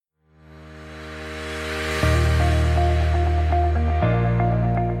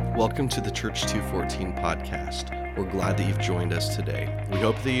Welcome to the Church 214 podcast. We're glad that you've joined us today. We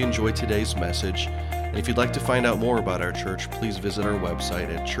hope that you enjoyed today's message. And if you'd like to find out more about our church, please visit our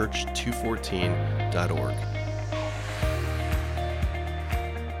website at church214.org. All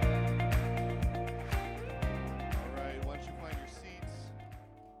right, why don't you find your seats?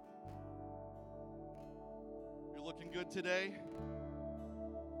 You're looking good today.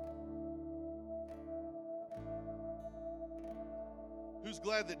 Who's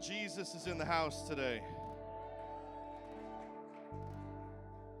glad that Jesus is in the house today?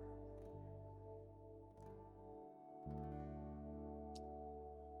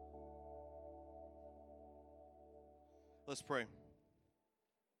 Let's pray.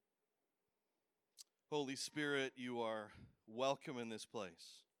 Holy Spirit, you are welcome in this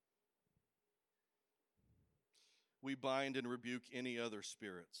place. We bind and rebuke any other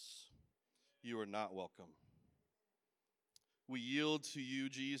spirits. You are not welcome. We yield to you,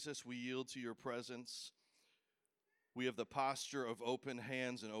 Jesus. We yield to your presence. We have the posture of open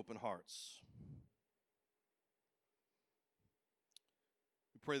hands and open hearts.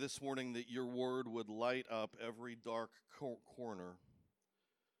 We pray this morning that your word would light up every dark corner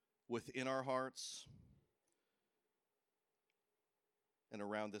within our hearts and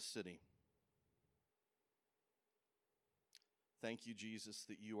around this city. Thank you, Jesus,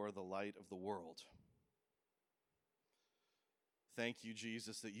 that you are the light of the world. Thank you,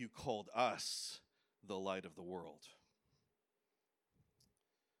 Jesus, that you called us the light of the world.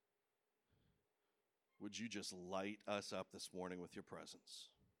 Would you just light us up this morning with your presence?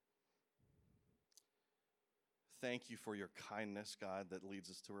 Thank you for your kindness, God, that leads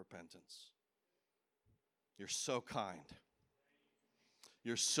us to repentance. You're so kind.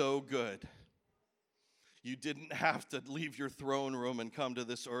 You're so good. You didn't have to leave your throne room and come to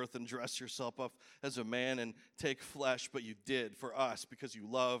this earth and dress yourself up as a man and take flesh, but you did for us because you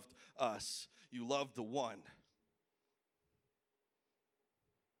loved us. You loved the one.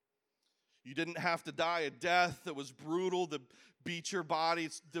 You didn't have to die a death that was brutal, that beat your body,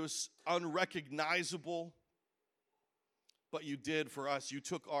 that was unrecognizable, but you did for us. You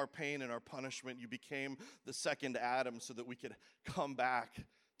took our pain and our punishment. You became the second Adam so that we could come back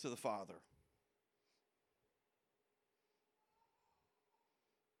to the Father.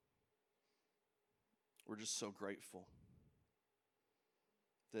 We're just so grateful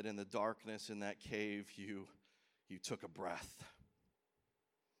that in the darkness in that cave, you took a breath,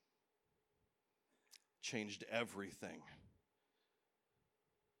 changed everything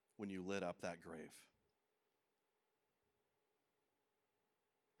when you lit up that grave.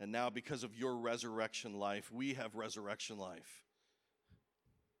 And now because of your resurrection life, we have resurrection life.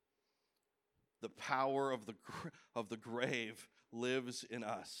 The power of the grave lives in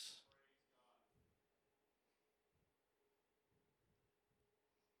us.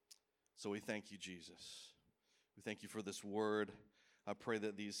 So we thank you, Jesus. We thank you for this word. I pray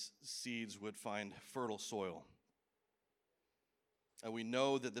that these seeds would find fertile soil. And we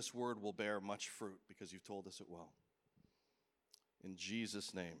know that this word will bear much fruit because you've told us it will. In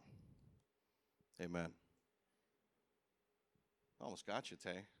Jesus' name, amen. Almost got you,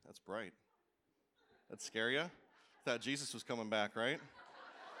 Tay. That's bright. That scare you? Thought Jesus was coming back, right?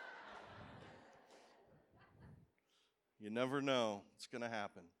 You never know what's going to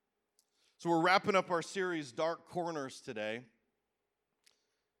happen. So we're wrapping up our series, Dark Corners, today.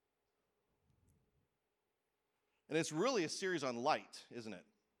 And it's really a series on light, isn't it?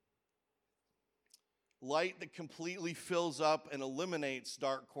 Light that completely fills up and eliminates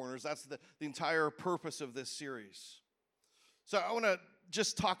dark corners. That's the entire purpose of this series. So I want to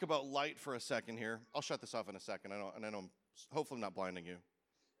just talk about light for a second here. I'll shut this off in a second. I know I'm hopefully not blinding you.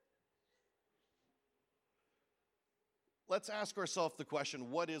 Let's ask ourselves the question,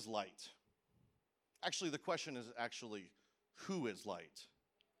 what is light? Actually, the question is who is light?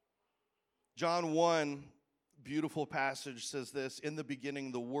 John 1, beautiful passage, says this: in the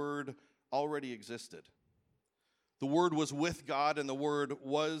beginning, the Word already existed. The Word was with God, and the Word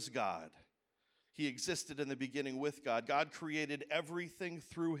was God. He existed in the beginning with God. God created everything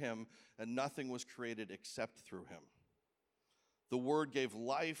through him, and nothing was created except through him. The Word gave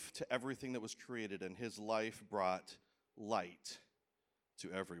life to everything that was created, and his life brought light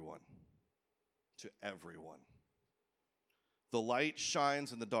to everyone. To everyone. The light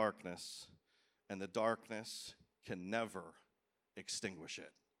shines in the darkness, and the darkness can never extinguish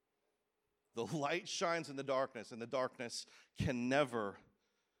it. The light shines in the darkness, and the darkness can never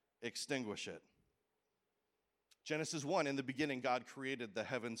extinguish it. Genesis 1, in the beginning, God created the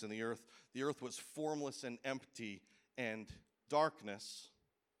heavens and the earth. The earth was formless and empty, and darkness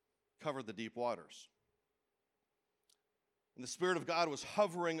covered the deep waters. And the Spirit of God was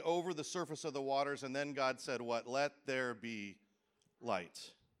hovering over the surface of the waters, and then God said what? Let there be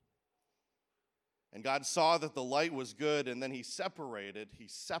light. And God saw that the light was good, and then he separated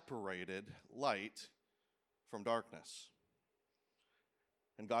light from darkness.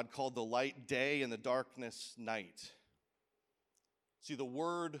 And God called the light day and the darkness night. See, the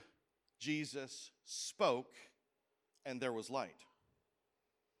word Jesus spoke, and there was light.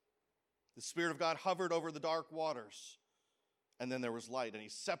 The Spirit of God hovered over the dark waters, and then there was light, and he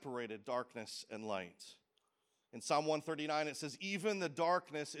separated darkness and light. In Psalm 139, it says, even the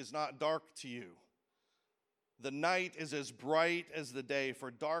darkness is not dark to you. The night is as bright as the day, for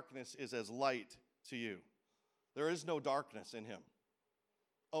darkness is as light to you. There is no darkness in him,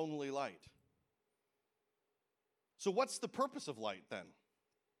 only light. So what's the purpose of light then?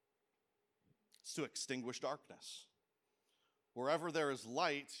 It's to extinguish darkness. Wherever there is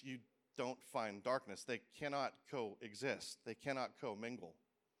light, you don't find darkness. They cannot coexist. They cannot commingle.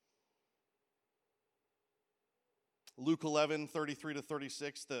 Luke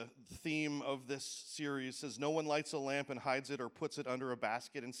 11:33-36, the theme of this series says, no one lights a lamp and hides it or puts it under a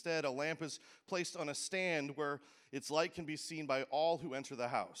basket. Instead, a lamp is placed on a stand where its light can be seen by all who enter the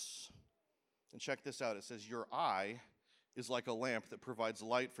house. And check this out. It says, your eye is like a lamp that provides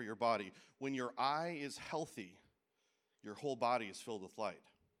light for your body. When your eye is healthy, your whole body is filled with light.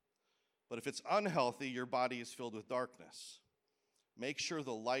 But if it's unhealthy, your body is filled with darkness. Make sure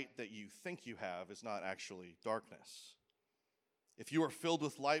the light that you think you have is not actually darkness. If you are filled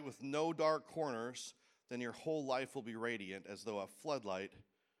with light with no dark corners, then your whole life will be radiant as though a floodlight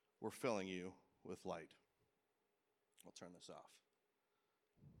were filling you with light. I'll turn this off.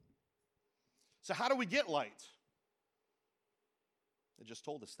 So how do we get light? It just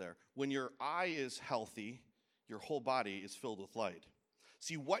told us there. When your eye is healthy, your whole body is filled with light.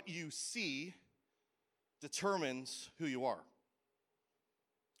 See, what you see determines who you are.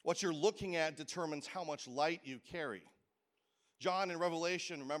 What you're looking at determines how much light you carry. John in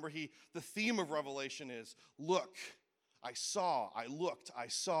Revelation, remember the theme of Revelation is, look, I saw, I looked, I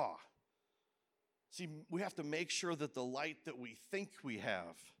saw. See, we have to make sure that the light that we think we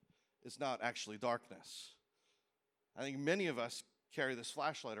have is not actually darkness. I think many of us carry this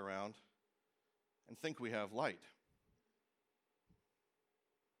flashlight around and think we have light.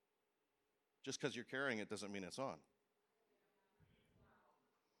 Just because you're carrying it doesn't mean it's on.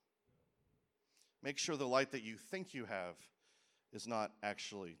 Make sure the light that you think you have is not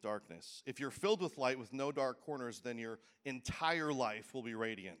actually darkness. If you're filled with light with no dark corners, then your entire life will be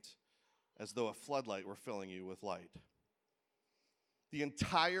radiant, as though a floodlight were filling you with light. The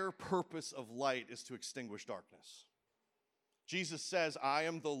entire purpose of light is to extinguish darkness. Jesus says, I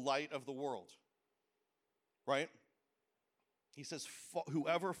am the light of the world. Right? He says,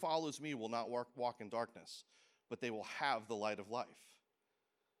 whoever follows me will not walk in darkness, but they will have the light of life.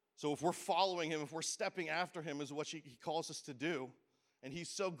 So if we're following him, if we're stepping after him is what he calls us to do, and he's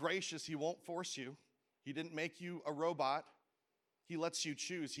so gracious, he won't force you. He didn't make you a robot. He lets you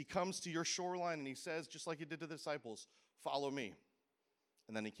choose. He comes to your shoreline and he says, just like he did to the disciples, follow me.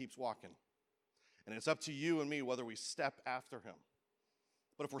 And then he keeps walking. And it's up to you and me whether we step after him.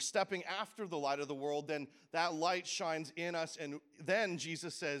 But if we're stepping after the light of the world, then that light shines in us. And then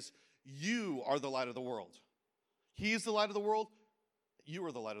Jesus says, you are the light of the world. He is the light of the world. You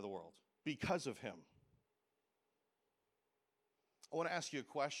are the light of the world because of him. I want to ask you a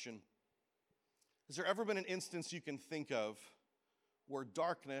question. Has there ever been an instance you can think of where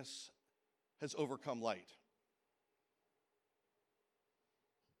darkness has overcome light?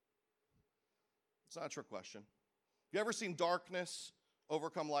 It's not a trick question. Have you ever seen darkness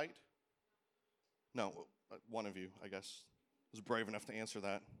overcome light? No, one of you, I guess, was brave enough to answer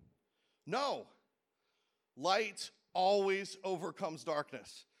that. No. Light always overcomes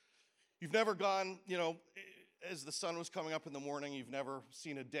darkness. You've never gone, as the sun was coming up in the morning, you've never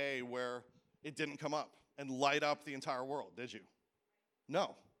seen a day where it didn't come up and light up the entire world, did you?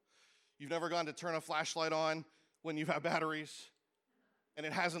 No. You've never gone to turn a flashlight on when you have batteries and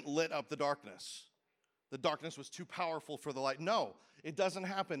it hasn't lit up the darkness. The darkness was too powerful for the light. No, it doesn't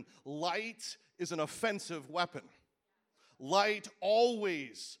happen. Light is an offensive weapon. Light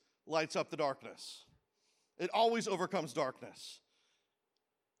always lights up the darkness. It always overcomes darkness.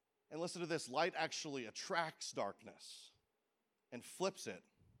 And listen to this, light actually attracts darkness and flips it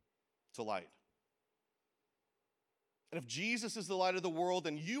to light. And if Jesus is the light of the world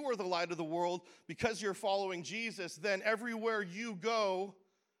and you are the light of the world because you're following Jesus, then everywhere you go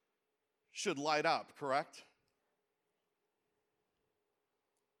should light up, correct?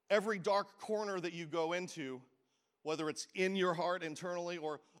 Every dark corner that you go into, whether it's in your heart internally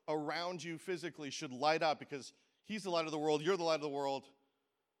or around you physically, should light up because He's the light of the world. You're the light of the world.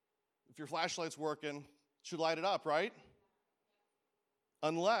 If your flashlight's working, it should light it up, right?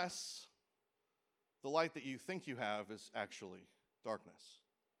 Unless the light that you think you have is actually darkness.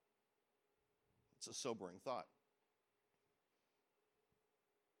 It's a sobering thought.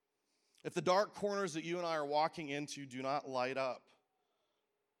 If the dark corners that you and I are walking into do not light up,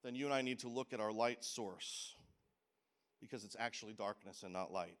 then you and I need to look at our light source, because it's actually darkness and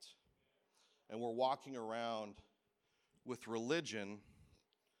not light. And we're walking around with religion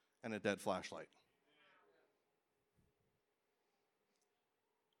and a dead flashlight.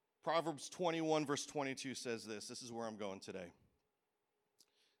 Proverbs 21 verse 22 says this. This is where I'm going today.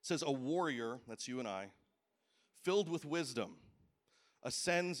 It says, a warrior, that's you and I, filled with wisdom,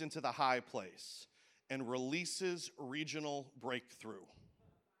 ascends into the high place and releases regional breakthrough,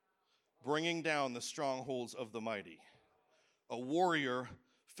 bringing down the strongholds of the mighty. A warrior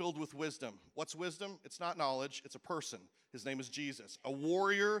filled with wisdom. What's wisdom? It's not knowledge, it's a person. His name is Jesus. A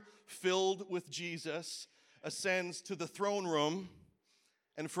warrior filled with Jesus ascends to the throne room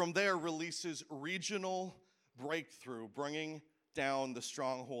and from there releases regional breakthrough, bringing down the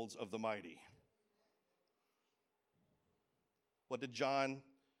strongholds of the mighty. What did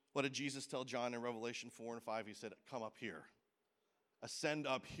Jesus tell John in Revelation 4 and 5? He said, come up here. Ascend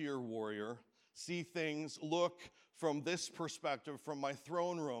up here, warrior. See things, look from this perspective, from my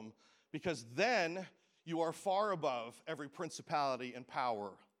throne room, because then you are far above every principality and power.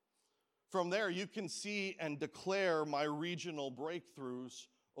 From there, you can see and declare my regional breakthroughs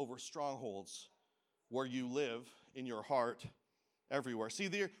over strongholds where you live, in your heart, everywhere. See,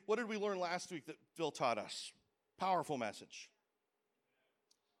 what did we learn last week that Phil taught us? Powerful message.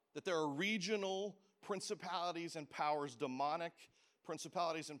 That there are regional principalities and powers, demonic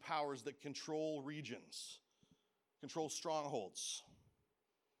principalities and powers that control regions, control strongholds.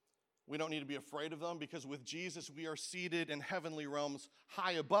 We don't need to be afraid of them, because with Jesus, we are seated in heavenly realms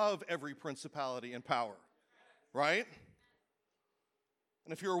high above every principality and power, right?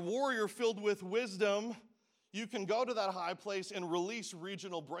 And if you're a warrior filled with wisdom, you can go to that high place and release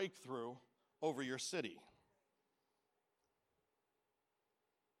regional breakthrough over your city.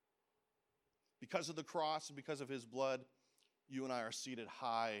 Because of the cross and because of his blood, you and I are seated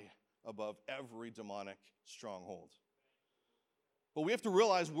high above every demonic stronghold. But we have to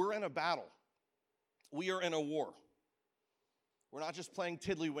realize we're in a battle. We are in a war. We're not just playing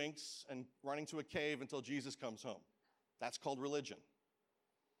tiddlywinks and running to a cave until Jesus comes home. That's called religion.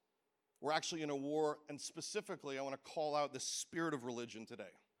 We're actually in a war, and specifically, I want to call out the spirit of religion today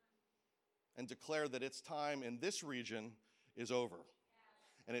and declare that its time in this region is over,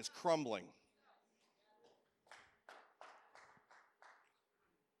 and it's crumbling.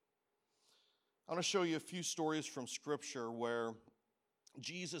 I want to show you a few stories from Scripture where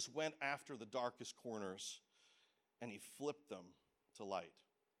Jesus went after the darkest corners and he flipped them to light.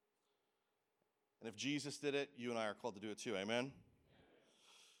 And if Jesus did it, you and I are called to do it too. Amen?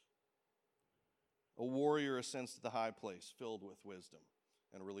 A warrior ascends to the high place filled with wisdom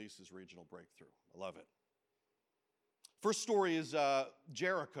and releases regional breakthrough. I love it. First story is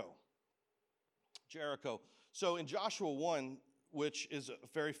Jericho. Jericho. So in Joshua 1, which is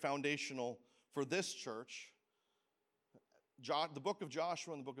very foundational for this church, the book of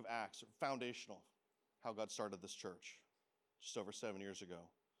Joshua and the book of Acts are foundational, how God started this church just over 7 years ago.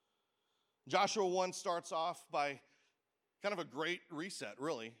 Joshua 1 starts off by kind of a great reset,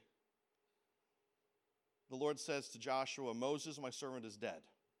 really. The Lord says to Joshua, Moses, my servant, is dead.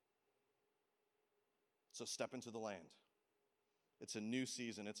 So step into the land. It's a new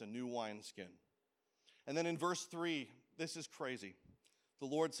season. It's a new wineskin. And then in verse 3, this is crazy. The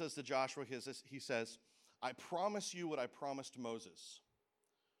Lord says to Joshua, he says, I promise you what I promised Moses.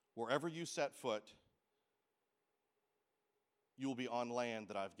 Wherever you set foot, you will be on land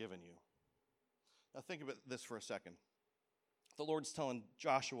that I've given you. Now think about this for a second. The Lord's telling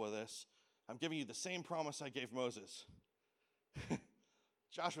Joshua this. I'm giving you the same promise I gave Moses.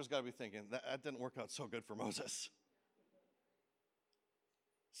 Joshua's got to be thinking, that didn't work out so good for Moses.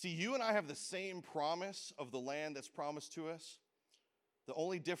 See, you and I have the same promise of the land that's promised to us. The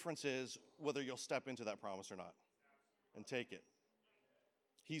only difference is whether you'll step into that promise or not and take it.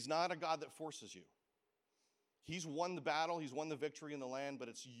 He's not a God that forces you. He's won the battle, he's won the victory in the land, but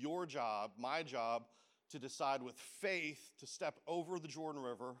it's your job, my job, to decide with faith to step over the Jordan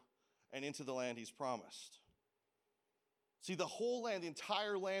River and into the land he's promised. See, the whole land, the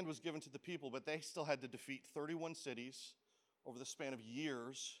entire land was given to the people, but they still had to defeat 31 cities over the span of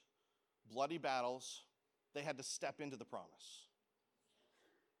years, bloody battles. They had to step into the promise.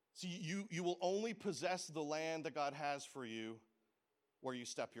 See, you will only possess the land that God has for you where you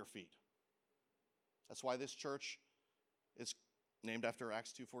step your feet. That's why this church is named after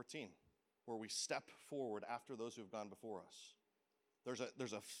Acts 2:14, where we step forward after those who have gone before us.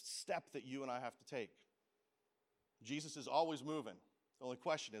 There's a step that you and I have to take. Jesus is always moving. The only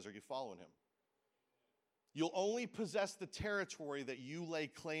question is, are you following him? You'll only possess the territory that you lay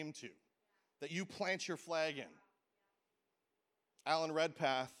claim to, that you plant your flag in. Alan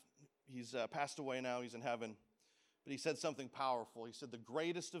Redpath, he's passed away now, he's in heaven, but he said something powerful. He said, the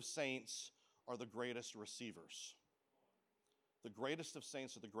greatest of saints are the greatest receivers. The greatest of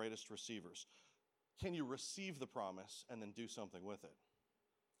saints are the greatest receivers. Can you receive the promise and then do something with it?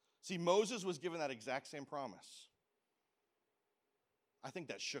 See, Moses was given that exact same promise. I think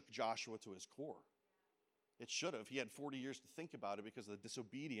that shook Joshua to his core. It should have. He had 40 years to think about it because of the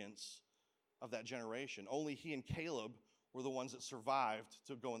disobedience of that generation. Only he and Caleb were the ones that survived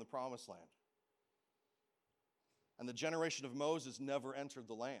to go in the promised land. And the generation of Moses never entered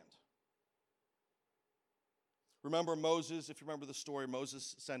the land. Remember Moses, if you remember the story,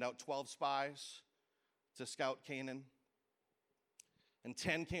 Moses sent out 12 spies to scout Canaan. And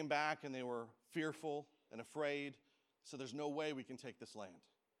 10 came back and they were fearful and afraid. So there's no way we can take this land.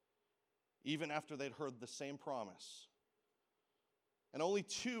 Even after they'd heard the same promise. And only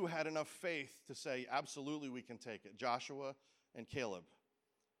 2 had enough faith to say, absolutely we can take it, Joshua and Caleb.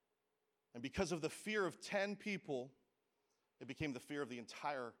 And because of the fear of 10 people, it became the fear of the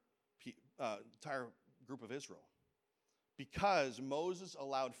entire group of Israel. Because Moses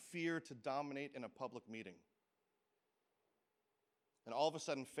allowed fear to dominate in a public meeting. And all of a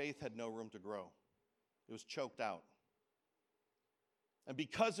sudden, faith had no room to grow. It was choked out. And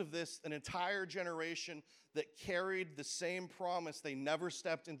because of this, an entire generation that carried the same promise, they never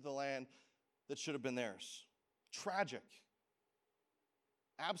stepped into the land that should have been theirs. Tragic.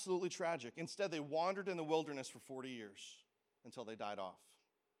 Absolutely tragic. Instead, they wandered in the wilderness for 40 years until they died off.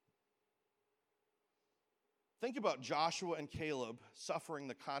 Think about Joshua and Caleb suffering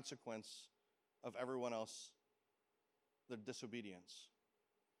the consequence of everyone else, their disobedience.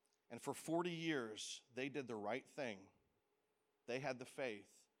 And for 40 years, they did the right thing. They had the faith,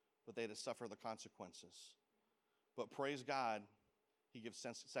 but they had to suffer the consequences. But praise God, he gives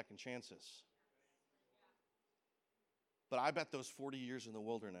second chances. But I bet those 40 years in the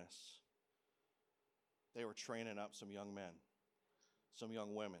wilderness, they were training up some young men, some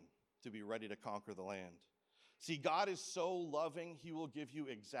young women to be ready to conquer the land. See, God is so loving, he will give you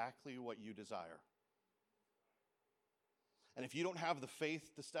exactly what you desire. And if you don't have the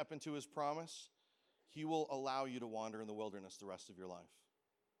faith to step into his promise, he will allow you to wander in the wilderness the rest of your life.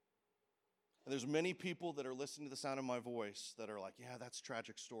 And there's many people that are listening to the sound of my voice that are like, yeah, that's a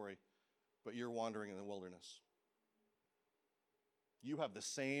tragic story, but you're wandering in the wilderness. You have the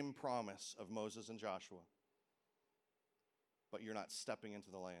same promise of Moses and Joshua, but you're not stepping into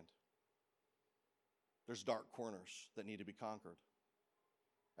the land. There's dark corners that need to be conquered.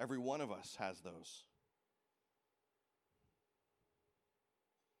 Every one of us has those.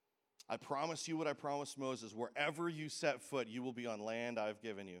 I promise you what I promised Moses. Wherever you set foot, you will be on land I've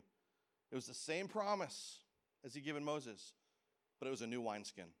given you. It was the same promise as he given Moses, but it was a new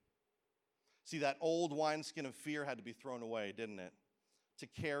wineskin. See, that old wineskin of fear had to be thrown away, didn't it? To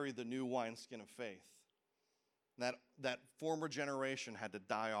carry the new wineskin of faith. That former generation had to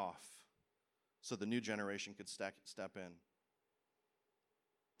die off so the new generation could step in.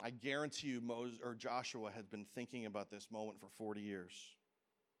 I guarantee you Joshua had been thinking about this moment for 40 years.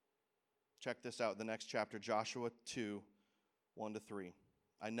 Check this out, the next chapter, Joshua 2, 1-3.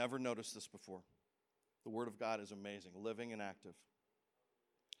 I never noticed this before. The word of God is amazing, living and active.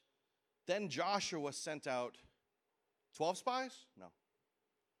 Then Joshua sent out 12 spies? No,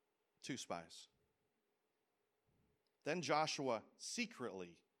 2 spies. Then Joshua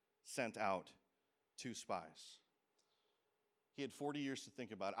secretly sent out 2 spies. He had 40 years to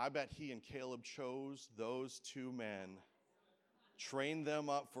think about it. I bet he and Caleb chose those 2 men, trained them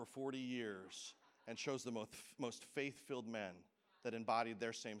up for 40 years, and chose the most faith-filled men that embodied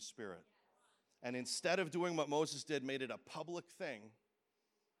their same spirit. And instead of doing what Moses did, made it a public thing,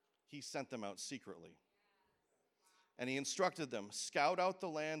 he sent them out secretly. And he instructed them, scout out the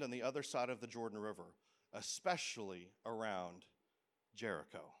land on the other side of the Jordan River, especially around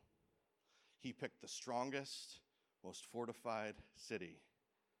Jericho. He picked the strongest, most fortified city,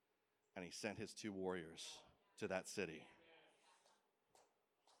 and he sent his 2 warriors to that city.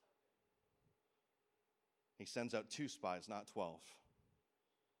 He sends out 2 spies, not 12.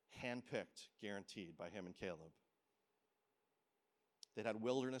 Handpicked, guaranteed by him and Caleb. They'd had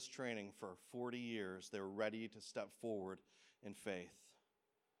wilderness training for 40 years. They were ready to step forward in faith.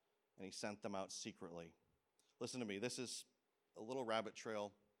 And he sent them out secretly. Listen to me, this is a little rabbit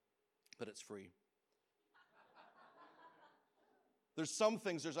trail, but it's free.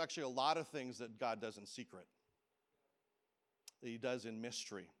 There's actually a lot of things that God does in secret, that he does in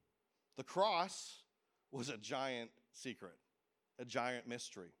mystery. The cross was a giant secret, a giant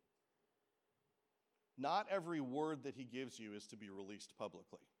mystery. Not every word that he gives you is to be released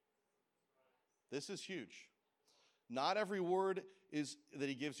publicly. This is huge. Not every word that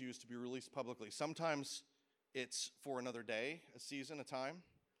he gives you is to be released publicly. Sometimes it's for another day, a season, a time.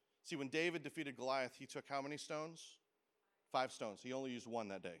 See, when David defeated Goliath, he took how many stones? 5 stones. He only used 1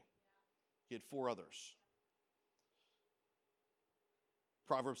 that day. He had 4 others.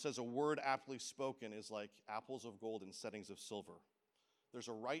 Proverbs says a word aptly spoken is like apples of gold in settings of silver. There's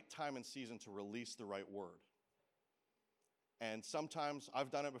a right time and season to release the right word. And sometimes,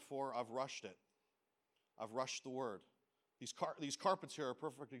 I've done it before, I've rushed it. I've rushed the word. These carpets here are a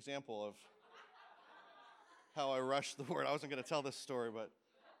perfect example of how I rushed the word. I wasn't going to tell this story, but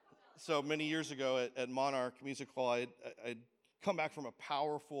so many years ago at Monarch Music Hall, I'd come back from a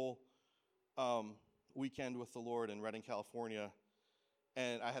powerful weekend with the Lord in Redding, California,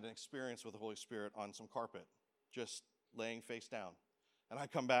 and I had an experience with the Holy Spirit on some carpet, just laying face down. And I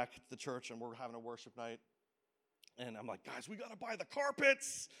come back to the church, and we're having a worship night, and I'm like, guys, we got to buy the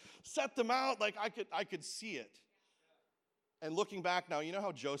carpets, set them out. Like, I could see it. And looking back now, you know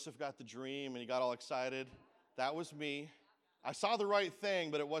how Joseph got the dream and he got all excited? That was me. I saw the right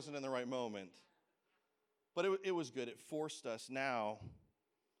thing, but it wasn't in the right moment. But it was good. It forced us now.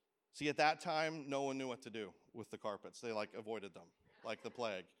 See, at that time, no one knew what to do with the carpets. They, avoided them like the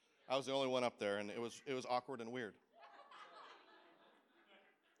plague. I was the only one up there, and it was awkward and weird.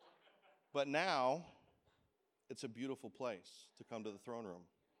 But now, it's a beautiful place to come to the throne room.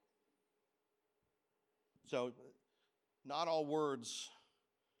 So, not all words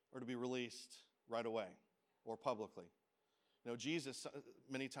are to be released right away or publicly. You know, Jesus,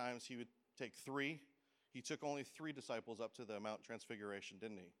 many times he would take 3. He took only 3 disciples up to the Mount Transfiguration,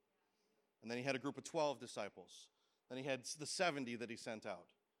 didn't he? And then he had a group of 12 disciples. Then he had the 70 that he sent out.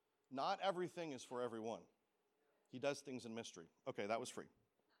 Not everything is for everyone. He does things in mystery. Okay, that was free.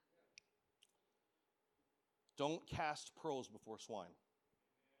 Don't cast pearls before swine.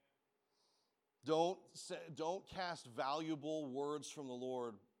 Don't cast valuable words from the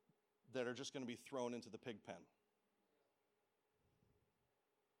Lord that are just going to be thrown into the pig pen.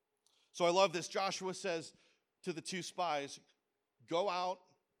 So I love this. Joshua says to the 2 spies, go out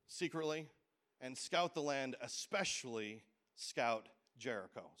secretly and scout the land, especially scout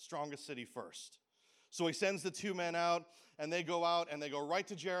Jericho. Strongest city first. So he sends the 2 men out, and they go out, and they go right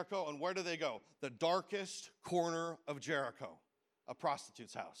to Jericho. And where do they go? The darkest corner of Jericho, a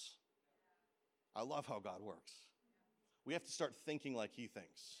prostitute's house. I love how God works. We have to start thinking like he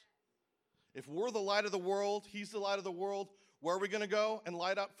thinks. If we're the light of the world, he's the light of the world, where are we going to go and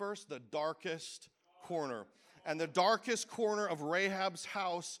light up first? The darkest corner. And the darkest corner of Rahab's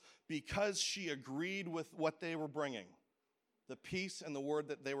house, because she agreed with what they were bringing, the peace and the word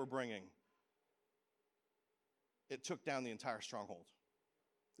that they were bringing, it took down the entire stronghold.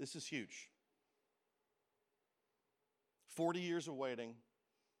 This is huge. 40 years of waiting.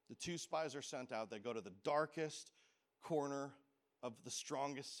 The 2 spies are sent out. They go to the darkest corner of the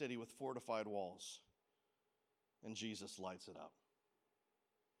strongest city with fortified walls. And Jesus lights it up.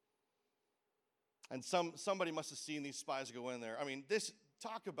 And somebody must have seen these spies go in there. I mean,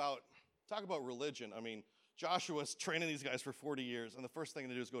 talk about religion. I mean, Joshua's training these guys for 40 years, and the first thing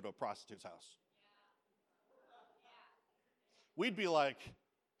they do is go to a prostitute's house. We'd be like,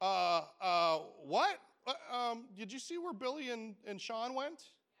 what? Did you see where Billy and Sean went?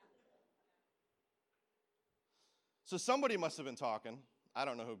 So somebody must have been talking. I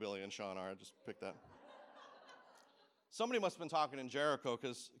don't know who Billy and Sean are. I just picked that. Somebody must have been talking in Jericho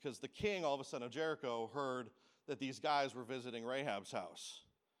because the king, all of a sudden, of Jericho heard that these guys were visiting Rahab's house,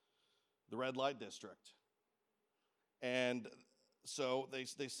 the red light district. And so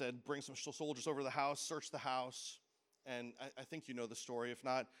they said, bring some soldiers over to the house, search the house. And I think you know the story. If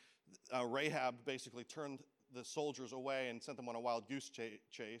not, Rahab basically turned the soldiers away and sent them on a wild goose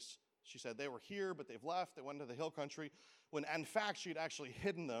chase. She said they were here, but they've left. They went to the hill country, when in fact she'd actually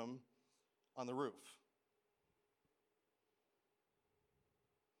hidden them on the roof.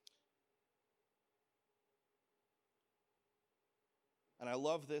 And I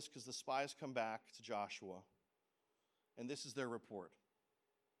love this because the spies come back to Joshua, and this is their report.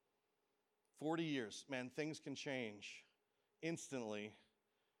 40 years. Man, things can change instantly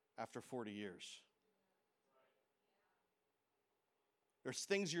after 40 years. There's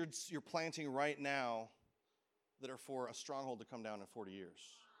things you're planting right now that are for a stronghold to come down in 40 years.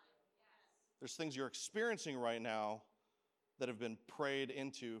 There's things you're experiencing right now that have been prayed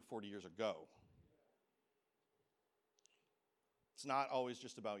into 40 years ago. It's not always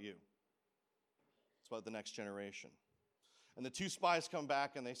just about you. It's about the next generation. And the two spies come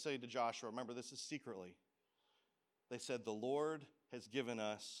back and they say to Joshua, remember, this is secretly. They said, the Lord has given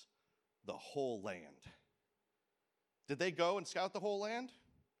us the whole land. Did they go and scout the whole land?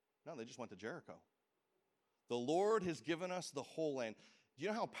 No, they just went to Jericho. The Lord has given us the whole land. Do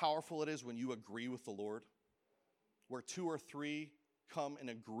you know how powerful it is when you agree with the Lord? Where two or three come in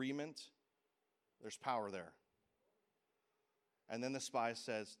agreement, there's power there. And then the spy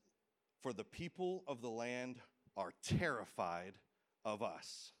says, for the people of the land are terrified of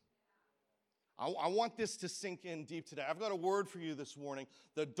us. I want this to sink in deep today. I've got a word for you this morning.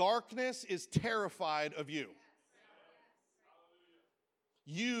 The darkness is terrified of you.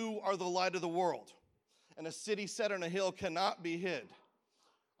 You are the light of the world, and a city set on a hill cannot be hid.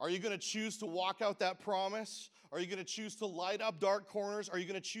 Are you going to choose to walk out that promise? Are you going to choose to light up dark corners? Are you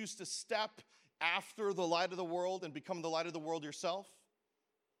going to choose to step after the light of the world and become the light of the world yourself?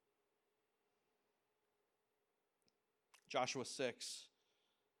 Joshua 6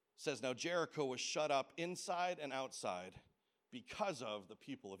 says, now Jericho was shut up inside and outside because of the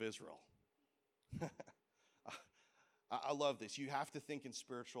people of Israel. I love this. You have to think in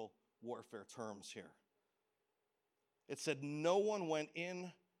spiritual warfare terms here. It said no one went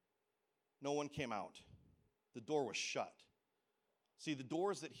in, no one came out. The door was shut. See, the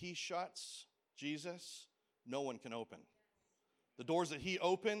doors that he shuts, Jesus, no one can open. The doors that he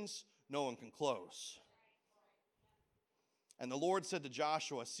opens, no one can close. And the Lord said to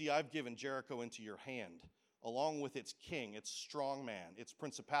Joshua, see, I've given Jericho into your hand, along with its king, its strong man, its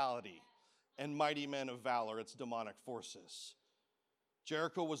principality, and mighty men of valor, its demonic forces.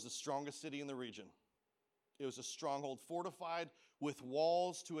 Jericho was the strongest city in the region. It was a stronghold fortified with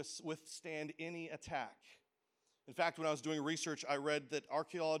walls to withstand any attack. In fact, when I was doing research, I read that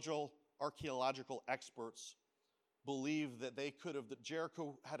archaeological experts believe that that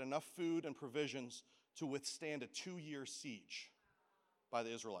Jericho had enough food and provisions to withstand a 2-year siege by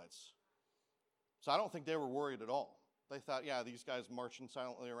the Israelites. So I don't think they were worried at all. They thought, yeah, these guys marching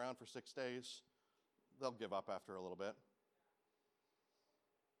silently around for 6 days, they'll give up after a little bit.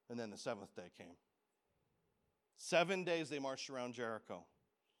 And then the 7th day came. 7 days they marched around Jericho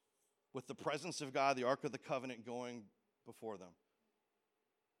with the presence of God, the Ark of the Covenant going before them.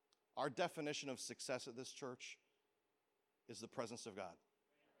 Our definition of success at this church is the presence of God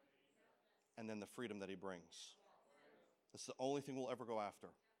and then the freedom that he brings. That's the only thing we'll ever go after,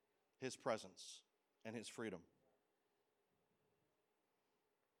 his presence and his freedom.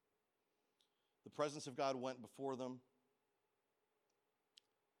 The presence of God went before them.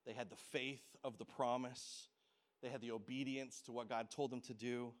 They had the faith of the promise. They had the obedience to what God told them to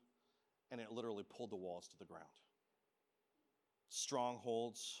do, and it literally pulled the walls to the ground.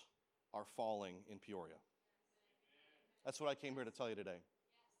 Strongholds are falling in Peoria. That's what I came here to tell you today.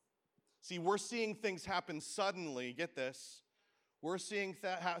 See, we're seeing things happen suddenly. Get this. We're seeing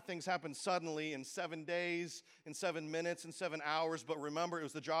things happen suddenly in 7 days, in 7 minutes, in 7 hours. But remember, it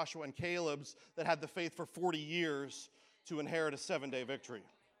was the Joshua and Caleb's that had the faith for 40 years to inherit a 7-day victory.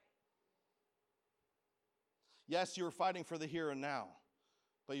 Yes, you're fighting for the here and now,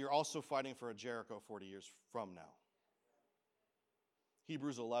 but you're also fighting for a Jericho 40 years from now.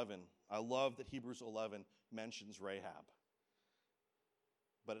 Hebrews 11. I love that Hebrews 11 mentions Rahab.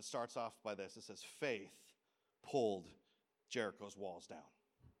 But it starts off by this. It says, faith pulled Jericho's walls down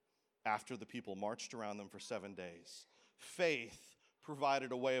after the people marched around them for 7 days. Faith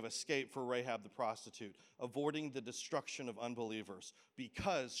provided a way of escape for Rahab the prostitute, avoiding the destruction of unbelievers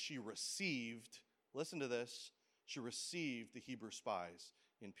because she received, listen to this, she received the Hebrew spies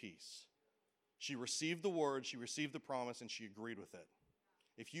in peace. She received the word, she received the promise, and she agreed with it.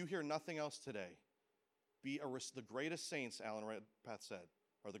 If you hear nothing else today, the greatest saints, Alan Redpath said,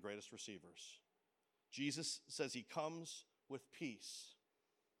 are the greatest receivers. Jesus says he comes with peace.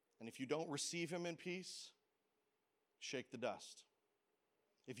 And if you don't receive him in peace, shake the dust.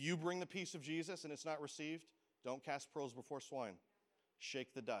 If you bring the peace of Jesus and it's not received, don't cast pearls before swine.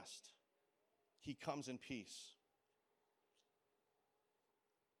 Shake the dust. He comes in peace.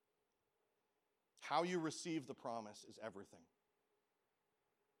 How you receive the promise is everything.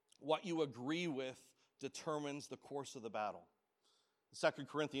 What you agree with determines the course of the battle. In 2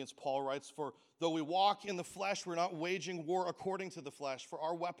 Corinthians, Paul writes, for though we walk in the flesh, we're not waging war according to the flesh. For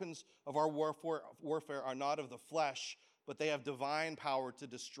our weapons of our warfare are not of the flesh, but they have divine power to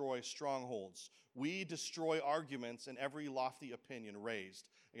destroy strongholds. We destroy arguments and every lofty opinion raised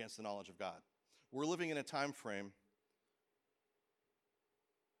against the knowledge of God. We're living in a time frame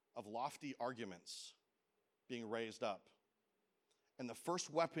of lofty arguments being raised up. And the first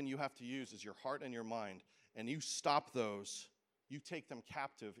weapon you have to use is your heart and your mind. And you stop those you take them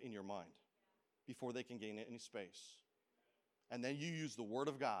captive in your mind before they can gain any space. And then you use the word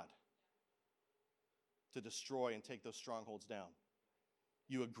of God to destroy and take those strongholds down.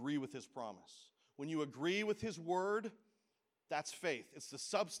 You agree with his promise. When you agree with his word, that's faith. It's the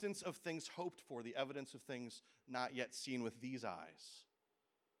substance of things hoped for, the evidence of things not yet seen with these eyes.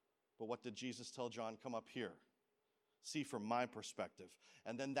 But what did Jesus tell John? Come up here. See from my perspective.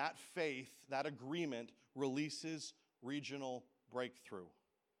 And then that faith, that agreement, releases regional breakthrough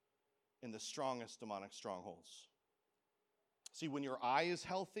in the strongest demonic strongholds. See, when your eye is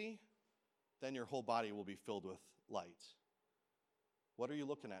healthy, then your whole body will be filled with light. What are you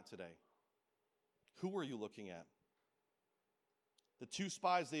looking at today? Who are you looking at? The two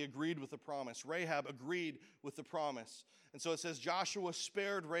spies, they agreed with the promise. Rahab agreed with the promise. And so it says, Joshua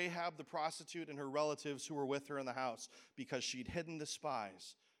spared Rahab the prostitute and her relatives who were with her in the house because she'd hidden the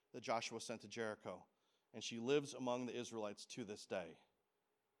spies that Joshua sent to Jericho. And she lives among the Israelites to this day.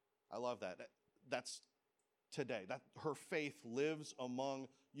 I love that. That's today. That her faith lives among,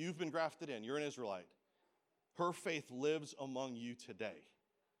 you've been grafted in, you're an Israelite. Her faith lives among you today.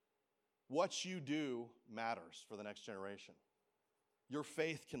 What you do matters for the next generation. Your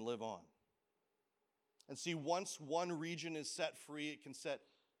faith can live on. And see, once one region is set free, it can set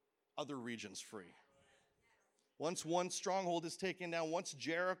other regions free. Once one stronghold is taken down, once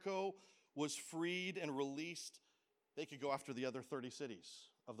Jericho was freed and released, they could go after the other 30 cities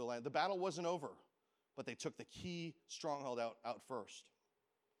of the land. The battle wasn't over, but they took the key stronghold out first.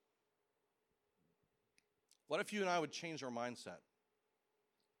 What if you and I would change our mindset?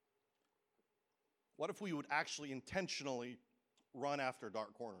 What if we would actually intentionally run after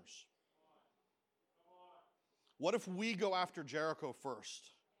dark corners? What if we go after Jericho first?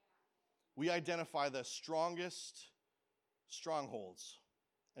 We identify the strongest strongholds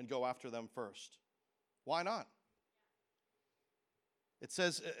and go after them first. Why not? It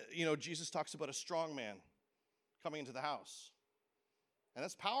says, Jesus talks about a strong man coming into the house. And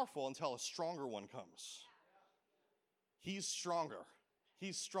that's powerful until a stronger one comes. He's stronger.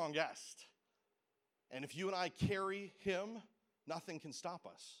 He's strongest. And if you and I carry him, nothing can stop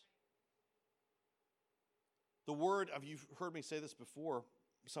us. The word, you've heard me say this before,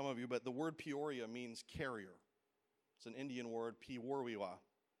 some of you, but the word Peoria means carrier. It's an Indian word, Peorwiwa.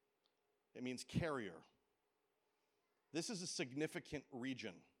 It means carrier. This is a significant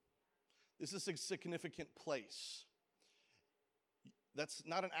region. This is a significant place. That's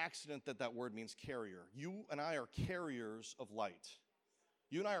not an accident that word means carrier. You and I are carriers of light.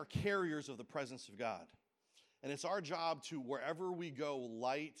 You and I are carriers of the presence of God. And it's our job to, wherever we go,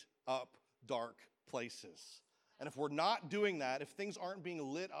 light up dark places. And if we're not doing that, if things aren't being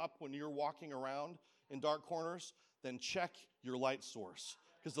lit up when you're walking around in dark corners, then check your light source.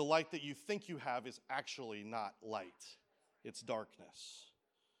 Because the light that you think you have is actually not light. It's darkness.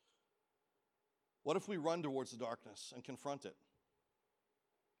 What if we run towards the darkness and confront it?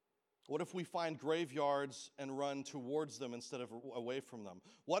 What if we find graveyards and run towards them instead of away from them?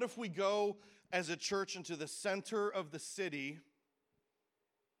 What if we go as a church into the center of the city,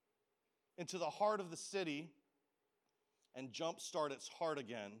 into the heart of the city, and jumpstart its heart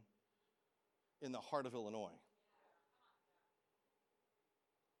again in the heart of Illinois?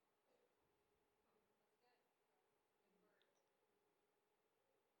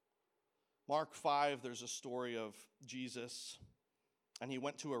 Mark 5, there's a story of Jesus, and he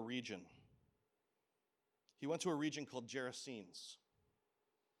went to a region. He went to a region called Gerasenes.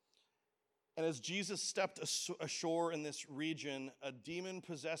 And as Jesus stepped ashore in this region, a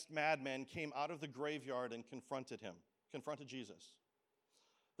demon-possessed madman came out of the graveyard and confronted Jesus.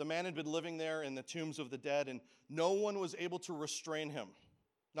 The man had been living there in the tombs of the dead, and no one was able to restrain him,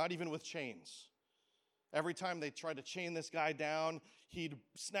 not even with chains. Every time they tried to chain this guy down, he'd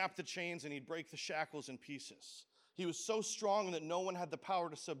snap the chains and he'd break the shackles in pieces. He was so strong that no one had the power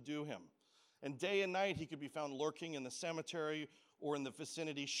to subdue him. And day and night, he could be found lurking in the cemetery or in the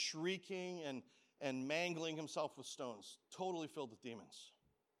vicinity, shrieking and mangling himself with stones, totally filled with demons.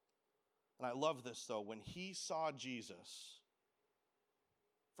 And I love this, though. When he saw Jesus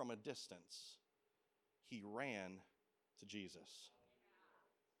from a distance, he ran to Jesus.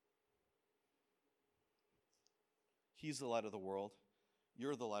 He's the light of the world.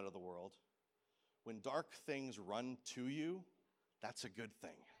 You're the light of the world. When dark things run to you, that's a good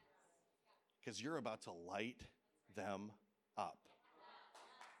thing, because you're about to light them up.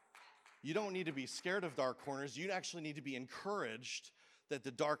 You don't need to be scared of dark corners. You actually need to be encouraged that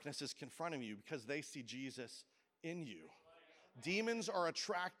the darkness is confronting you because they see Jesus in you. Demons are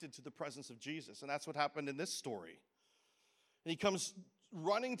attracted to the presence of Jesus, and that's what happened in this story. And he comes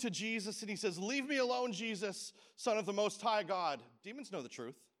running to Jesus, and he says, "Leave me alone, Jesus, Son of the Most High God." Demons know the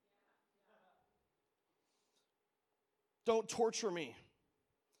truth. "Don't torture me."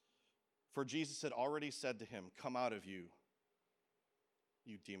 For Jesus had already said to him, "Come out of you,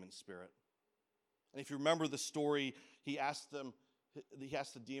 you demon spirit." And if you remember the story, he asked the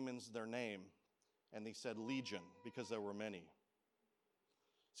demons their name, and they said Legion, because there were many.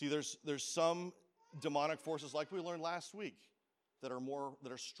 See, there's some demonic forces, like we learned last week, that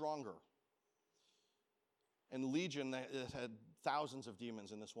are stronger. And Legion had thousands of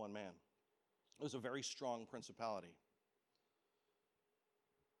demons in this one man. It was a very strong principality.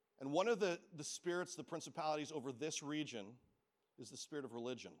 And one of the spirits, the principalities over this region, is the spirit of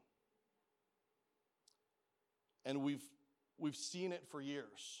religion. And we've seen it for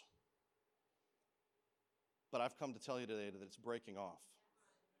years. But I've come to tell you today that it's breaking off.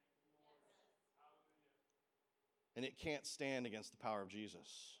 And it can't stand against the power of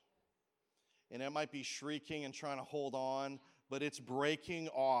Jesus. And it might be shrieking and trying to hold on, but it's breaking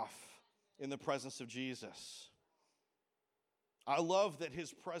off in the presence of Jesus. I love that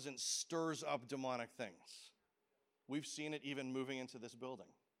his presence stirs up demonic things. We've seen it even moving into this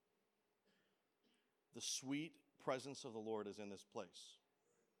building. The sweet presence of the Lord is in this place.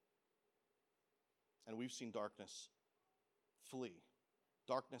 And we've seen darkness flee.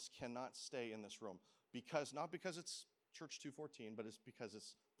 Darkness cannot stay in this room. Not because it's Church 214, but it's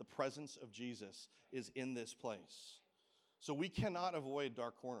because the presence of Jesus is in this place. So we cannot avoid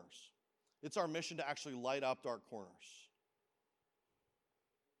dark corners. It's our mission to actually light up dark corners.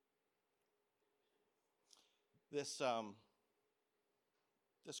 This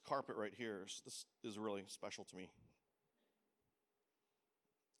carpet right here, this is really special to me.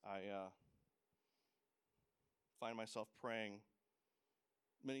 I find myself praying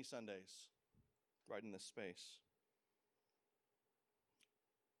many Sundays right in this space.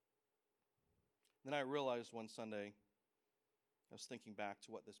 Then I realized one Sunday, I was thinking back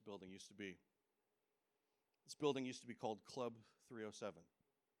to what this building used to be. This building used to be called Club 307.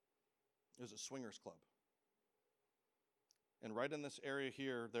 It was a swingers club. And right in this area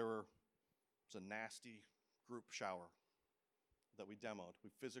here, there was a nasty group shower that we demoed. We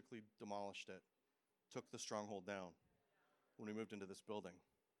physically demolished it, took the stronghold down when we moved into this building.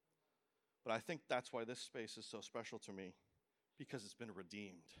 But I think that's why this space is so special to me, because it's been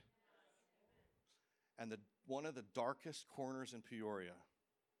redeemed. And one of the darkest corners in Peoria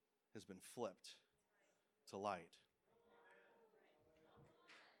has been flipped to light.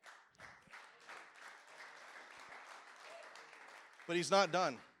 But he's not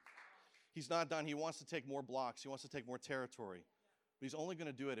done. He's not done. He wants to take more blocks. He wants to take more territory. But he's only going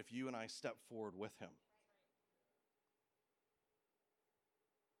to do it if you and I step forward with him.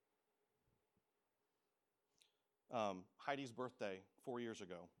 Heidi's birthday 4 years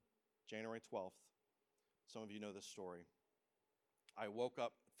ago, January 12th. Some of you know this story. I woke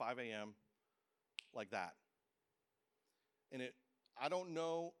up at 5 a.m. like that. And I don't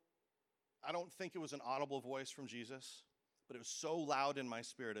think it was an audible voice from Jesus, but it was so loud in my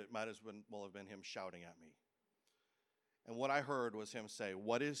spirit, it might as well have been him shouting at me. And what I heard was him say,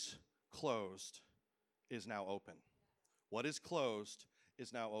 "What is closed is now open. What is closed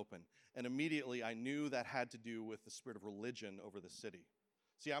is now open." And immediately I knew that had to do with the spirit of religion over the city.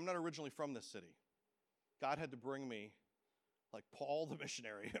 See, I'm not originally from this city. God had to bring me, like Paul the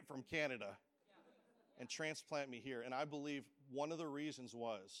missionary from Canada, and transplant me here. And I believe one of the reasons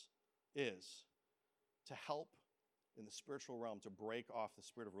is to help in the spiritual realm to break off the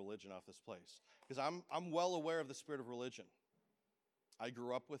spirit of religion off this place. Because I'm well aware of the spirit of religion. I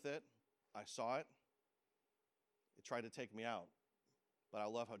grew up with it. I saw it. It tried to take me out. But I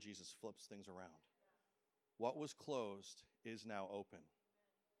love how Jesus flips things around. What was closed is now open.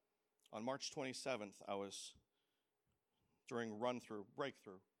 On March 27th, I was during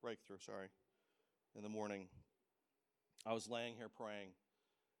breakthrough, in the morning. I was laying here praying,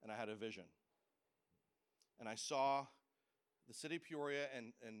 and I had a vision. And I saw the city of Peoria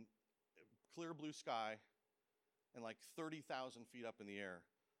and clear blue sky, and like 30,000 feet up in the air,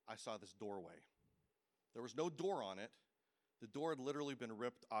 I saw this doorway. There was no door on it. The door had literally been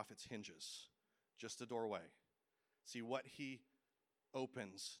ripped off its hinges. Just a doorway. See, what he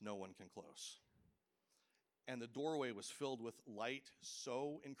opens, no one can close. And the doorway was filled with light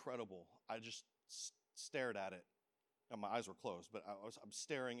so incredible, I just stared at it. And my eyes were closed, but I'm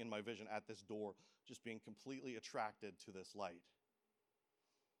staring in my vision at this door, just being completely attracted to this light.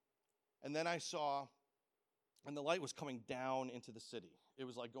 And then I saw, and the light was coming down into the city. It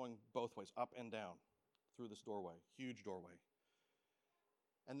was like going both ways, up and down, through this doorway, huge doorway.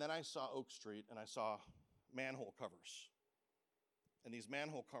 And then I saw Oak Street, and I saw manhole covers And these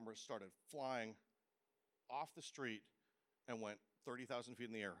manhole covers started flying off the street and went 30,000 feet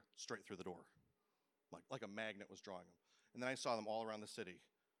in the air straight through the door. Like a magnet was drawing them. And then I saw them all around the city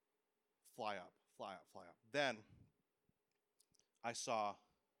fly up, fly up, fly up. Then I saw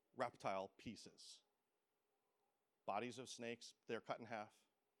reptile pieces. Bodies of snakes, they're cut in half.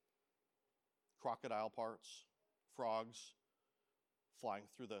 Crocodile parts, frogs flying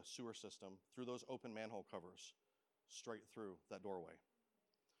through the sewer system, through those open manhole covers, straight through that doorway.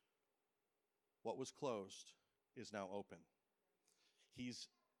 What was closed is now open. He's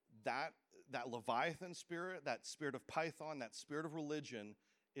that Leviathan spirit, that spirit of Python, that spirit of religion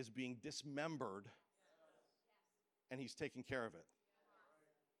is being dismembered, and he's taking care of it.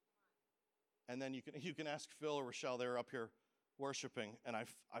 And then you can ask Phil or Rochelle, they're up here worshiping, and I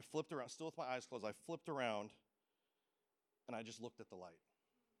flipped around, still with my eyes closed, I flipped around, and I just looked at the light.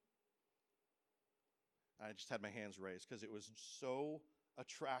 I just had my hands raised because it was so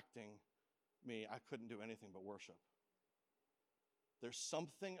attracting me, I couldn't do anything but worship. There's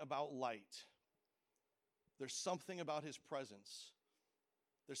something about light. There's something about his presence.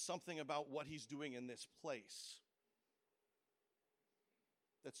 There's something about what he's doing in this place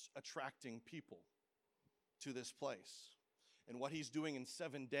that's attracting people to this place. And what he's doing in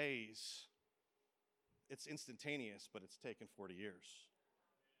 7 days, it's instantaneous, but it's taken 40 years.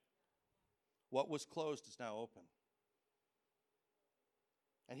 What was closed is now open.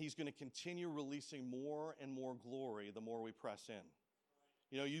 And he's going to continue releasing more and more glory the more we press in.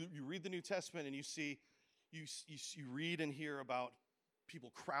 You know, you read the New Testament and you read and hear about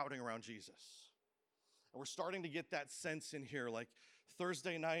people crowding around Jesus. And we're starting to get that sense in here, like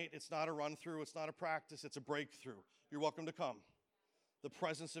Thursday night, it's not a run through, it's not a practice, it's a breakthrough. You're welcome to come. The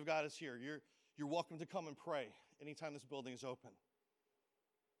presence of God is here. You're welcome to come and pray anytime this building is open.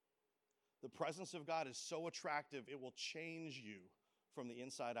 The presence of God is so attractive, it will change you from the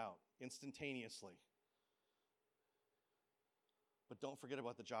inside out instantaneously. But don't forget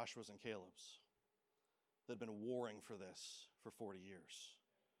about the Joshuas and Calebs that have been warring for this for 40 years.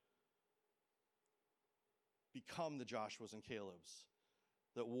 Become the Joshuas and Calebs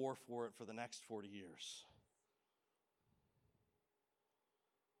that war for it for the next 40 years.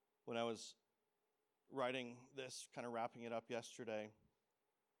 When I was writing this, kind of wrapping it up yesterday,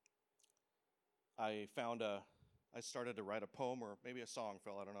 I started to write a poem or maybe a song,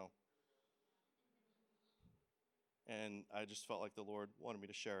 Phil, I don't know. And I just felt like the Lord wanted me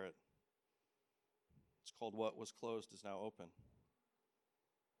to share it. It's called What Was Closed Is Now Open.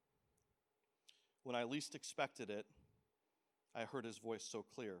 When I least expected it, I heard his voice so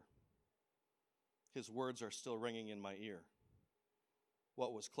clear. His words are still ringing in my ear.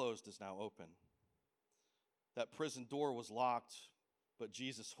 What was closed is now open. That prison door was locked, but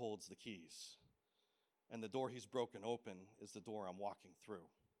Jesus holds the keys. And the door he's broken open is the door I'm walking through.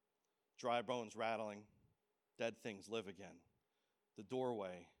 Dry bones rattling, dead things live again. The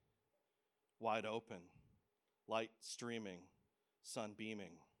doorway wide open, light streaming, sun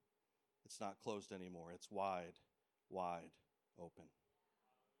beaming. It's not closed anymore. It's wide, wide open.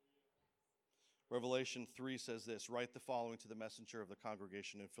 Revelation 3 says this, write the following to the messenger of the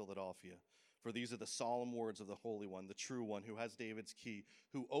congregation in Philadelphia. For these are the solemn words of the Holy One, the true one, who has David's key,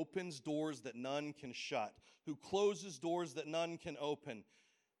 who opens doors that none can shut, who closes doors that none can open.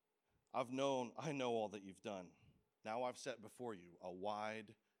 I know all that you've done. Now I've set before you a wide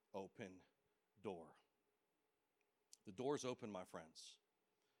open door. The door's open, my friends.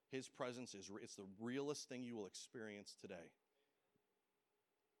 His presence it's the realest thing you will experience today.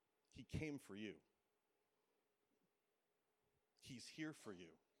 He came for you. He's here for you.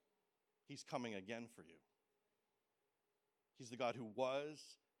 He's coming again for you. He's the God who was,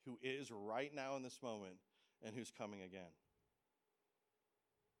 who is right now in this moment, and who's coming again.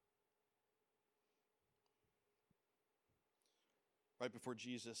 Right before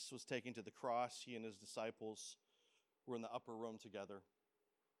Jesus was taken to the cross, he and his disciples were in the upper room together,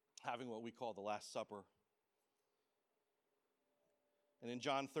 having what we call the Last Supper. And in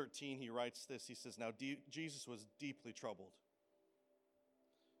John 13, he writes this. He says, now Jesus was deeply troubled.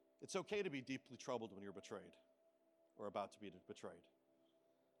 It's okay to be deeply troubled when you're betrayed or about to be betrayed.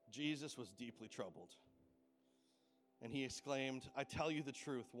 Jesus was deeply troubled. And he exclaimed, I tell you the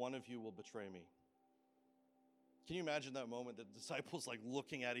truth, one of you will betray me. Can you imagine that moment, the disciples like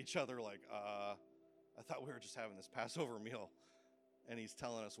looking at each other like, I thought we were just having this Passover meal. And he's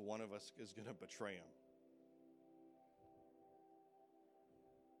telling us one of us is going to betray him.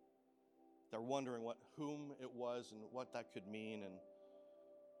 They're wondering whom it was and what that could mean. And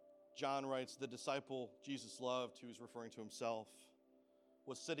John writes, the disciple Jesus loved, who was referring to himself,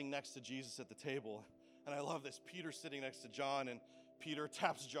 was sitting next to Jesus at the table. And I love this. Peter's sitting next to John, and Peter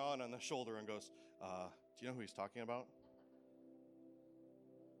taps John on the shoulder and goes, do you know who he's talking about?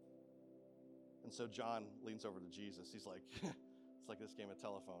 And so John leans over to Jesus. He's like, it's like this game of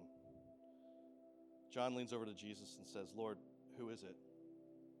telephone. John leans over to Jesus and says, Lord, who is it?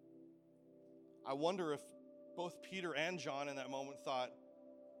 I wonder if both Peter and John in that moment thought,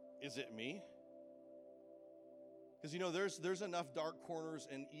 is it me? Because, there's enough dark corners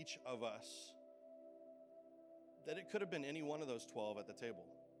in each of us that it could have been any one of those 12 at the table.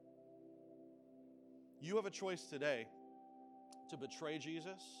 You have a choice today to betray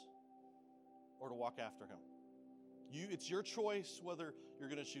Jesus or to walk after him. It's your choice whether you're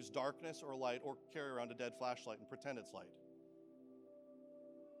going to choose darkness or light or carry around a dead flashlight and pretend it's light.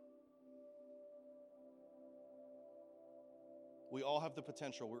 We all have the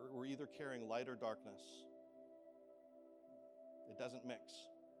potential. We're either carrying light or darkness. It doesn't mix.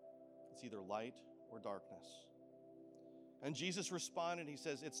 It's either light or darkness. And Jesus responded, he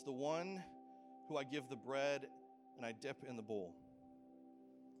says, it's the one who I give the bread and I dip in the bowl.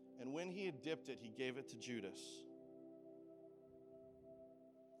 And when he had dipped it, he gave it to Judas.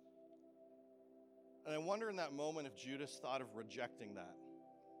 And I wonder in that moment if Judas thought of rejecting that.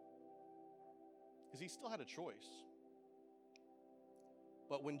 Because he still had a choice.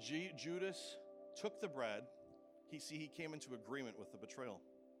 But when Judas took the bread, he came into agreement with the betrayal.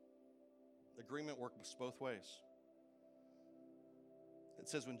 Agreement works both ways. It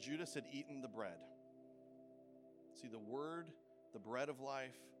says when Judas had eaten the bread. See, the word, the bread of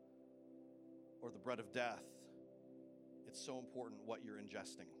life, or the bread of death, it's so important what you're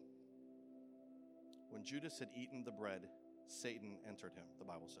ingesting. When Judas had eaten the bread, Satan entered him, the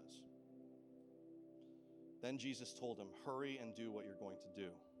Bible says. Then Jesus told him, hurry and do what you're going to do.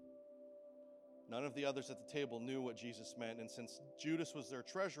 None of the others at the table knew what Jesus meant, and since Judas was their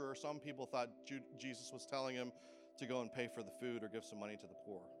treasurer, some people thought Jesus was telling him to go and pay for the food or give some money to the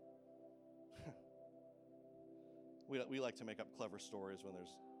poor. We like to make up clever stories when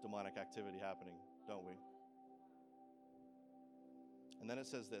there's demonic activity happening, don't we? And then it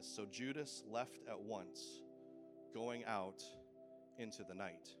says this, so Judas left at once, going out into the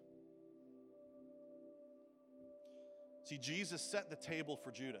night. See, Jesus set the table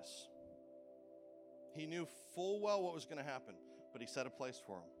for Judas. He knew full well what was going to happen, but he set a place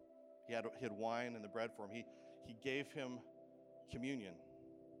for him. He had wine and the bread for him. He gave him communion.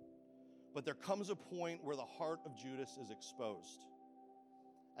 But there comes a point where the heart of Judas is exposed,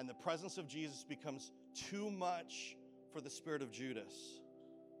 and the presence of Jesus becomes too much for the spirit of Judas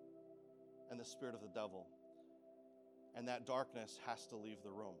and the spirit of the devil. And that darkness has to leave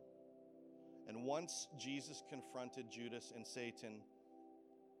the room. And once Jesus confronted Judas and Satan,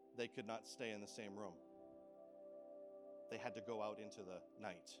 they could not stay in the same room. They had to go out into the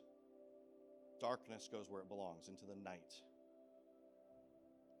night. Darkness goes where it belongs, into the night.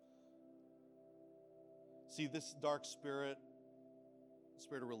 See, this dark spirit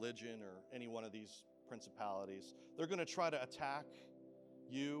of religion or any one of these principalities, they're going to try to attack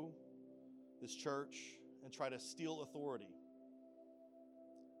you, this church, and try to steal authority.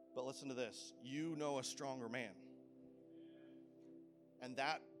 But listen to this. You know a stronger man. And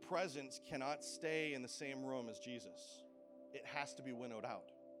that presence cannot stay in the same room as Jesus. It has to be winnowed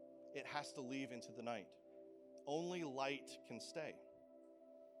out. It has to leave into the night. Only light can stay.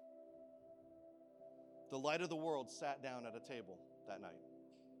 The light of the world sat down at a table that night,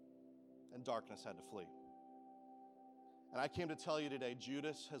 and darkness had to flee. And I came to tell you today,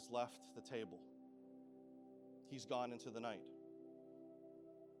 Judas has left the table. He's gone into the night.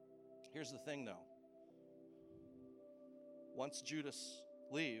 Here's the thing, though. Once Judas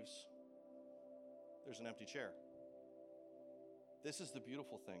leaves, there's an empty chair. This is the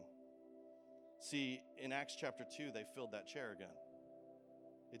beautiful thing. See, in Acts chapter 2, they filled that chair again.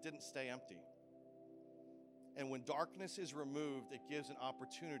 It didn't stay empty. And when darkness is removed, it gives an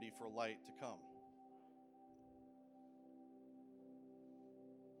opportunity for light to come.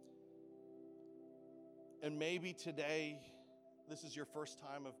 And maybe today, this is your first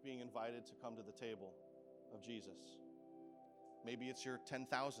time of being invited to come to the table of Jesus. Maybe it's your 10,000th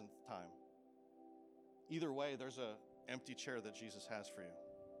time. Either way, there's an empty chair that Jesus has for you.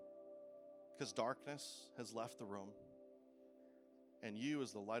 Because darkness has left the room, and you,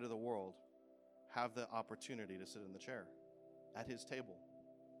 as the light of the world, have the opportunity to sit in the chair at his table.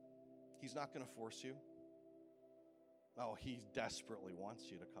 He's not going to force you. Oh, he desperately wants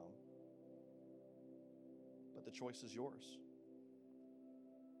you to come. But the choice is yours.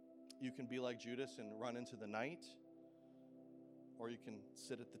 You can be like Judas and run into the night, or you can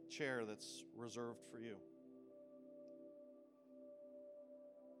sit at the chair that's reserved for you.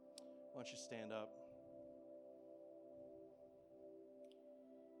 Why don't you stand up?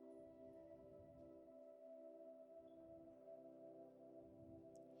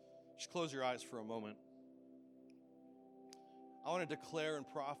 Just close your eyes for a moment. I want to declare and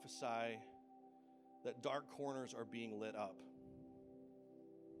prophesy that dark corners are being lit up.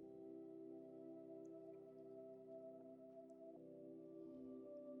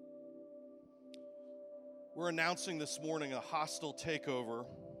 We're announcing this morning a hostile takeover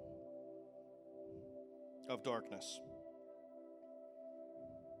of darkness.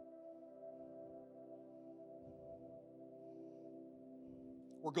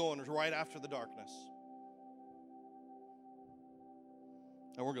 We're going right after the darkness.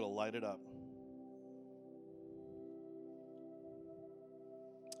 And we're going to light it up.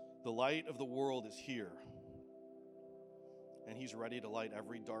 The light of the world is here. And he's ready to light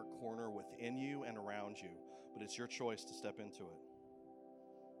every dark corner within you and around you. But it's your choice to step into it.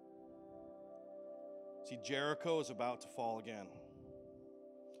 See, Jericho is about to fall again.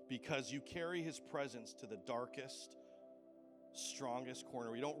 Because you carry his presence to the darkest, strongest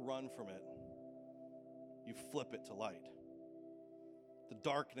corner. You don't run from it. You flip it to light. The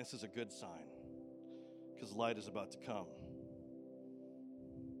darkness is a good sign. Because light is about to come.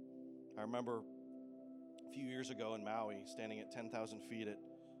 I remember a few years ago in Maui, standing at 10,000 feet at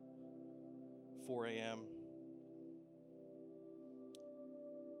 4 a.m.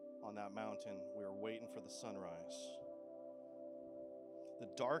 on that mountain. We were waiting for the sunrise. The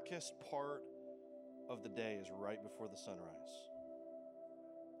darkest part of the day is right before the sunrise.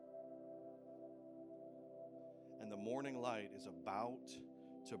 And the morning light is about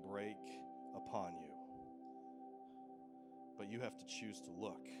to break upon you. But you have to choose to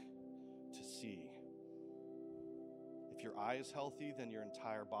look, to see. If your eye is healthy, then your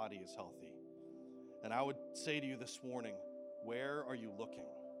entire body is healthy. And I would say to you this morning, where are you looking?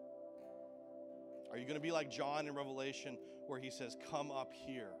 Are you going to be like John in Revelation where he says, come up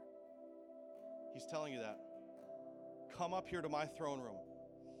here? He's telling you that. Come up here to my throne room.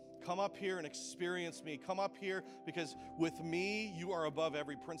 Come up here and experience me. Come up here because with me, you are above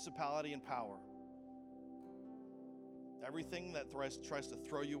every principality and power. Everything that tries to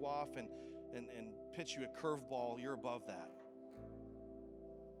throw you off and pitch you a curveball, you're above that.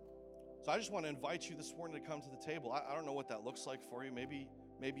 So I just want to invite you this morning to come to the table. I don't know what that looks like for you. Maybe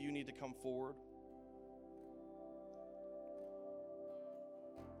you need to come forward.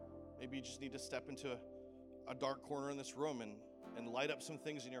 Maybe you just need to step into a dark corner in this room and light up some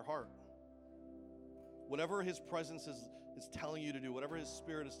things in your heart. Whatever his presence is telling you to do, whatever his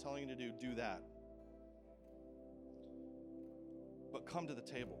spirit is telling you to do that. But come to the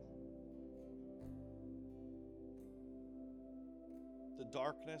table. The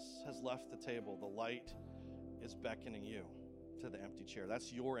darkness has left the table. The light is beckoning you to the empty chair.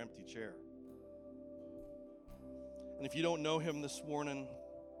 That's your empty chair. And if you don't know him this morning,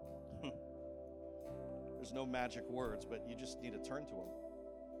 there's no magic words, but you just need to turn to him.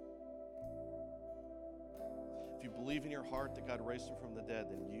 If you believe in your heart that God raised him from the dead,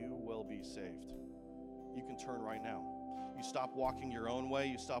 then you will be saved. You can turn right now. You stop walking your own way,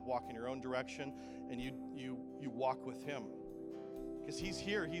 you stop walking your own direction, and you walk with him. Because he's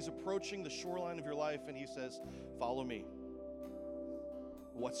here, he's approaching the shoreline of your life, and he says, follow me.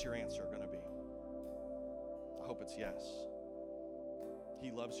 What's your answer going to be? I hope it's yes. He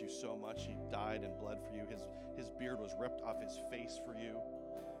loves you so much. He died and bled for you. His beard was ripped off his face for you.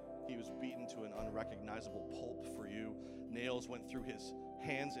 He was beaten to an unrecognizable pulp for you. Nails went through his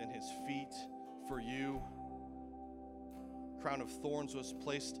hands and his feet for you. Crown of thorns was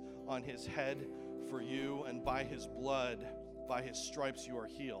placed on his head for you, and by his blood, by his stripes, you are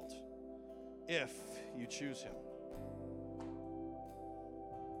healed. If you choose him.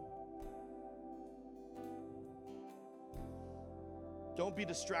 Don't be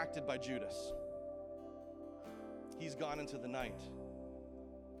distracted by Judas. He's gone into the night.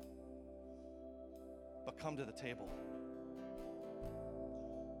 But come to the table.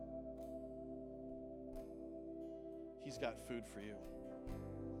 He's got food for you.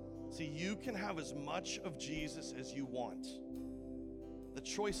 See, you can have as much of Jesus as you want. The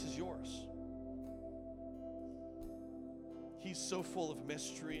choice is yours. He's so full of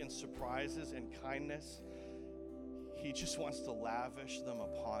mystery and surprises and kindness. He just wants to lavish them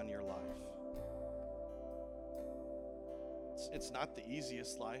upon your life. It's not the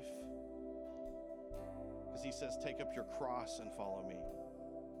easiest life. Because he says, take up your cross and follow me.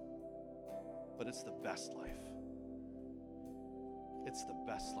 But it's the best life. It's the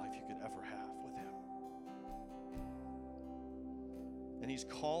best life you could ever have with him. And he's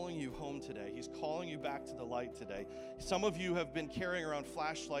calling you home today. He's calling you back to the light today. Some of you have been carrying around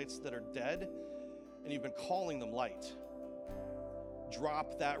flashlights that are dead, and you've been calling them light.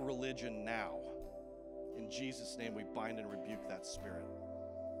 Drop that religion now. In Jesus' name, we bind and rebuke that spirit.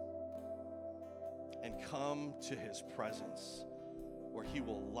 and come to his presence where he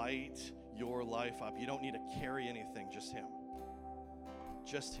will light your life up. You don't need to carry anything, just him.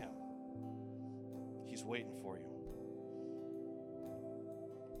 Just him. He's waiting for you.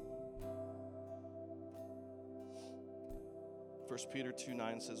 First Peter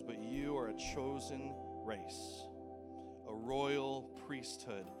 2:9 says, "But you are a chosen race, a royal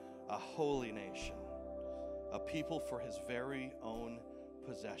priesthood, a holy nation, a people for his very own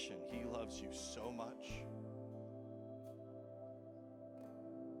possession." He loves you so much.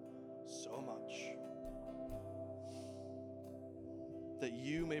 So much. That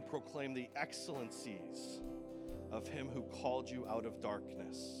you may proclaim the excellencies of him who called you out of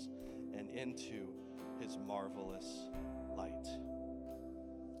darkness and into his marvelous light.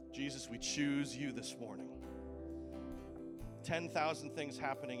 Jesus, we choose you this morning. 10,000 things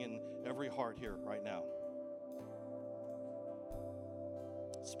happening in every heart here right now.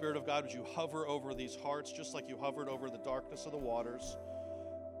 Spirit of God, would you hover over these hearts just like you hovered over the darkness of the waters,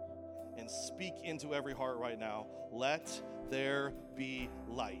 and speak into every heart right now. Let there be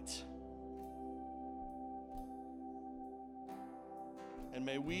light. And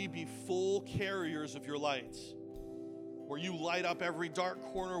may we be full carriers of your light. Where you light up every dark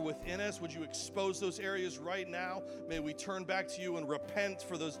corner within us, would you expose those areas right now? May we turn back to you and repent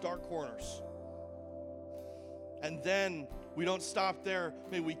for those dark corners. And then we don't stop there.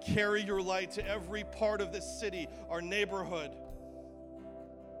 May we carry your light to every part of this city, our neighborhood,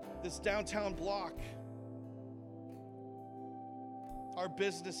 this downtown block, our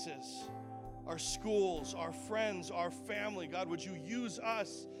businesses, our schools, our friends, our family. God, would you use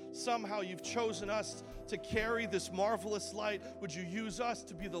us? Somehow you've chosen us to carry this marvelous light. Would you use us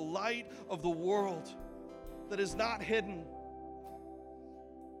to be the light of the world that is not hidden,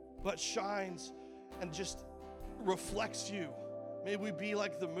 but shines and just reflects you. May we be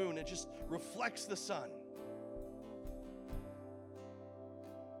like the moon. It just reflects the sun.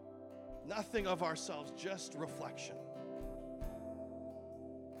 Nothing of ourselves, just reflection.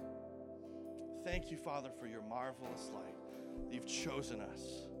 Thank you, Father, for your marvelous light. You've chosen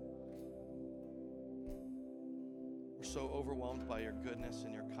us. We're so overwhelmed by your goodness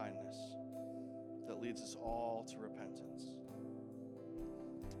and your kindness that leads us all to repentance.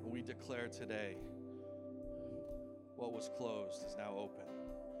 We declare today what was closed is now open.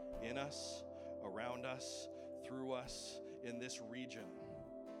 In us, around us, through us, in this region.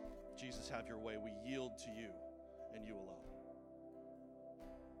 Jesus, have your way. We yield to you and you alone.